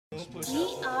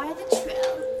We are the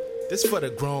Trill. This for the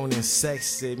grown and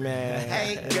sexy, man.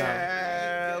 Hey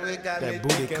girl, we got me That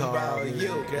booty thinking call, about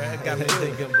you. girl. Got me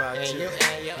thinking about you.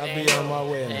 I'll be on my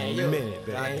way in a minute,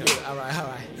 baby.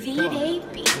 Alright. V-Day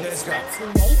Beats. Let's go. Let's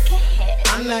make a hit.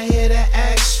 I'm not here to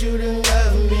ask you to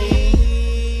love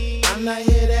me. I'm not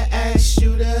here to ask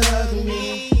you to hug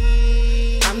me.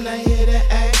 I'm not here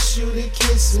to ask you to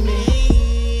kiss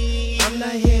me. I'm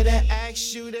not here to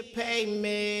ask you to pay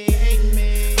me.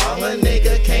 All a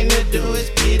nigga came to do is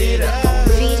beat it up.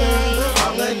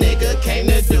 All a nigga came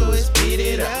to do is beat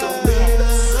it up.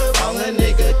 All a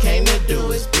nigga came to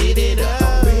do is beat it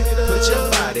up. Put your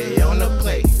body on the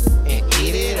plate and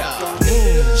eat it up.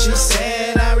 She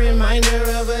said I remind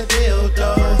her of a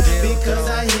dildo because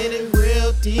I hit it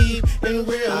real deep and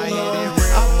real low.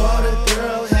 I bought a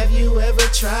girl, have you ever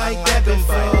tried that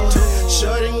before?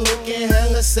 Short and looking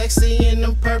hella sexy in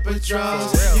them purple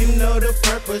draws. You know the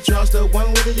purple draws, the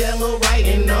one with the yellow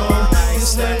writing on. You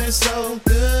standing so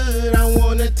good, I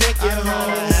wanna take you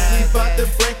home. You about to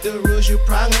break the rules, you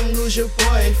probably lose your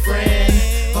boyfriend.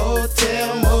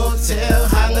 Hotel, motel,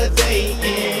 Holiday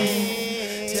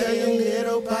Inn. Tell your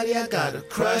little body I got a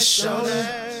crush on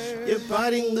her. Your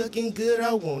body looking good,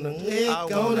 I wanna lick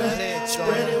on her.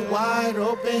 Spread it wide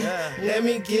open, let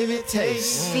me give it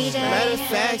taste. Matter of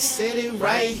fact, sit it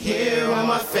right here on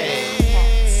my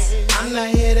face. I'm not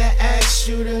here to ask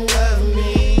you to love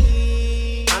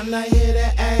me. I'm not here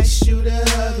to ask you to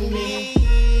hug me.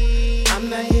 I'm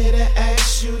not here to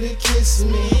ask you to kiss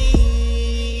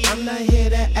me. I'm not here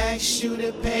to ask you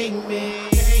to pay me.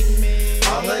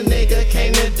 All a nigga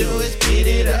came to do is beat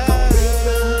it up.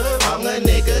 All a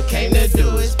nigga came to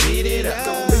do is beat it up.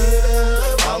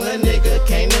 All a nigga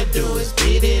came to do is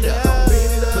beat it up.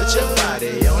 Put your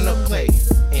body on the plate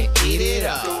and eat it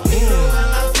up.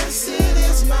 I guess it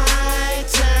is my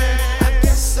turn. I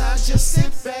guess I'll just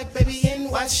sit back, baby, and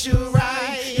watch you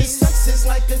ride. Your sex is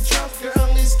like a drunk girl,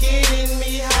 it's getting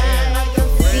me high like a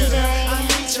freak. I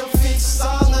need your fix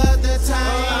all of the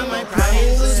time. I might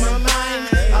probably lose my mind.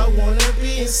 I wanna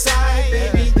be inside,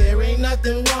 baby. There ain't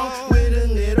nothing wrong with a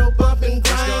little bump and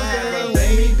grind.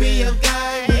 Let me be your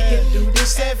guy. We can do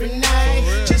this every night.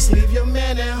 Just leave your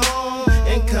man at home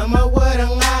and come up what I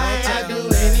like. I do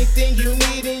anything you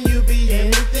need and you be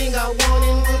anything I want,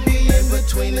 and we'll be in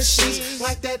between the sheets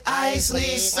like that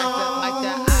Isley song.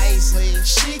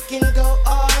 She can go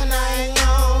all night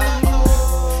long,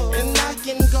 and I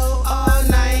can go all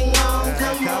night long.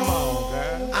 Come on,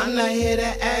 girl. I'm not here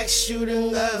to ask you to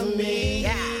love me.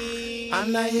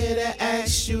 I'm not here to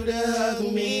ask you to hug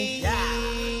me.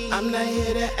 I'm not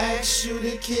here to ask you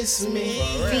to kiss me.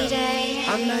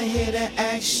 I'm not here to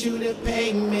ask you to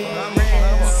pay me.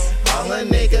 All a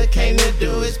nigga came to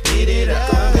do is beat it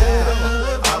up.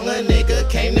 All a nigga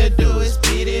came to do is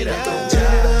beat it up.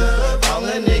 All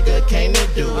a nigga came to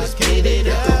do is beat it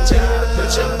up.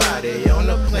 Put your body on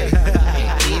the plate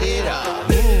and eat it up.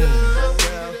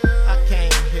 I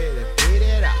came here to beat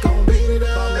it up.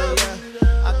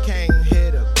 I came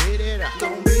here to beat it up. I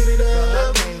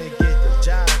came to get the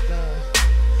job done.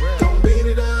 I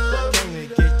came to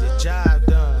get the job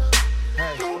done.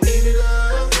 Hey, girl,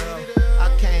 I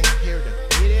came here to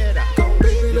beat it up. You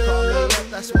call me up,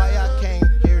 that's why I came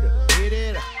here to beat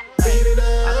it up. Hey,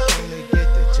 I came to get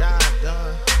the job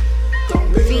done. I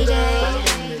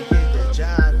came to get the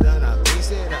job done. I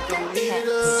piece it up. Put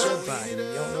your body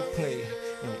on the plate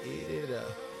and eat it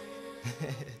up.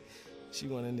 She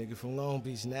want a nigga from Long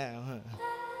Beach now, huh?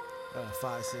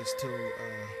 562.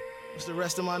 What's the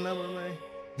rest of my number, man?